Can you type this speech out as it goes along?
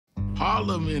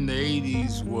Harlem in the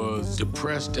 80s was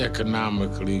depressed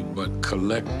economically, but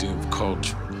collective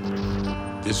culturally.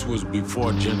 This was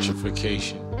before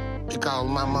gentrification. Because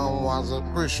my mom was a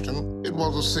Christian, it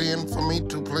was a sin for me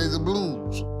to play the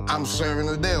blues. I'm serving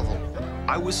the devil.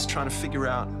 I was trying to figure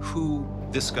out who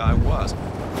this guy was.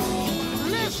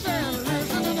 Listen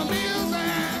to the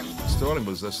music! Sterling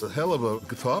was a hell of a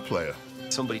guitar player.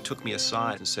 Somebody took me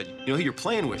aside and said, you know who you're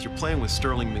playing with? You're playing with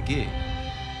Sterling McGee.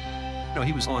 You know,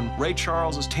 he was on Ray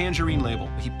Charles's Tangerine label.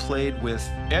 He played with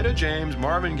Etta James,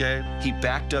 Marvin Gaye. He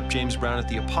backed up James Brown at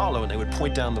the Apollo, and they would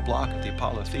point down the block at the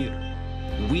Apollo Theater.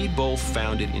 We both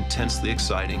found it intensely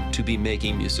exciting to be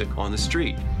making music on the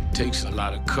street. It takes a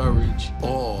lot of courage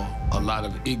or a lot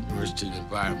of ignorance to the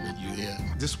environment you're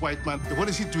in. This white man, what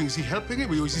is he doing? Is he helping him,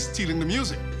 or is he stealing the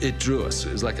music? It drew us.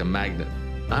 It was like a magnet.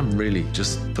 I'm really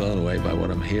just blown away by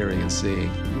what I'm hearing and seeing.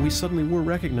 We suddenly were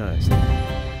recognized.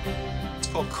 It's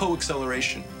called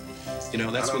co-acceleration. You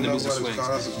know, that's when the music swings.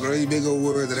 It's a great big old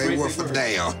word that ain't worth a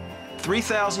damn.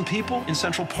 3,000 people in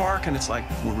Central Park, and it's like,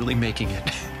 we're really making it.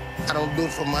 I don't do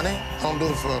it for money. I don't do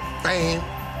it for fame.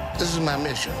 This is my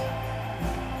mission.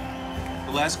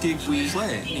 The last gig we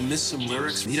played, he missed some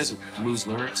lyrics. He doesn't lose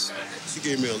lyrics. She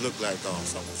gave me a look like, oh,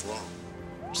 something's wrong.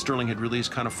 Sterling had really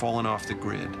kind of fallen off the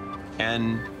grid.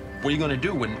 And what are you going to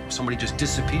do when somebody just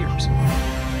disappears?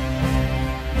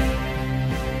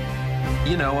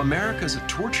 You know, America's a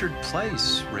tortured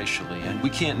place racially, and we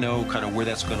can't know kind of where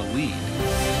that's going to lead.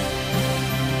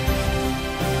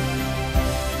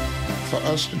 For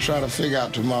us to try to figure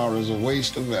out tomorrow is a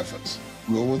waste of efforts.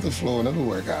 Go with the flow and it'll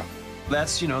work out.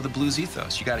 That's, you know, the blues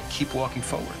ethos. You got to keep walking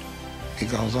forward.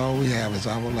 Because all we have is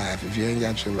our life. If you ain't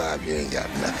got your life, you ain't got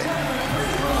nothing.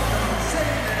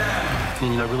 I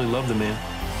mean, I really love the man.